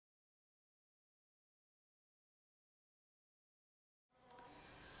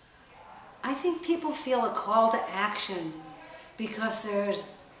I think people feel a call to action because there's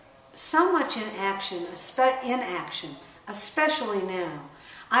so much inaction, especially now.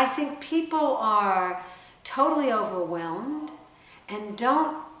 I think people are totally overwhelmed and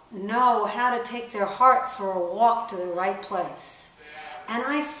don't know how to take their heart for a walk to the right place. And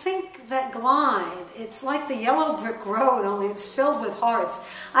I think that Glide, it's like the yellow brick road, only it's filled with hearts.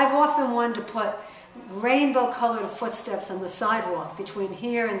 I've often wanted to put rainbow-colored footsteps on the sidewalk between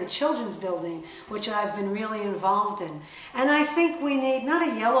here and the children's building, which I've been really involved in. And I think we need not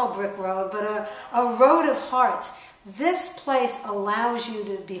a yellow brick road, but a road of hearts. This place allows you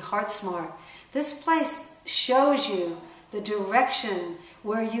to be heart smart. This place shows you the direction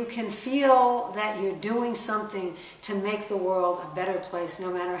where you can feel that you're doing something to make the world a better place,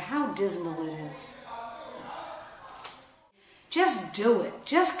 no matter how dismal it is. Just do it.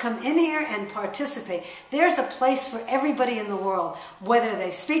 Just come in here and participate. There's a place for everybody in the world, whether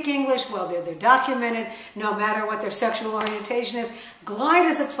they speak English, whether they're documented, no matter what their sexual orientation is. Glide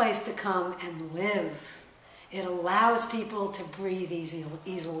is a place to come and live. It allows people to breathe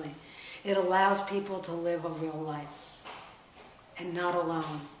easily. It allows people to live a real life and not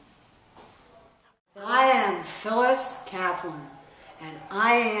alone. I am Phyllis Kaplan, and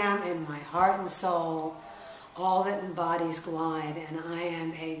I am in my heart and soul all that embodies Glide, and I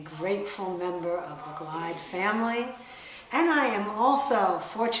am a grateful member of the Glide family, and I am also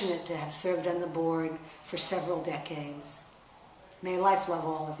fortunate to have served on the board for several decades. May life love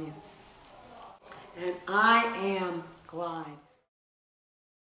all of you. And I am Glide.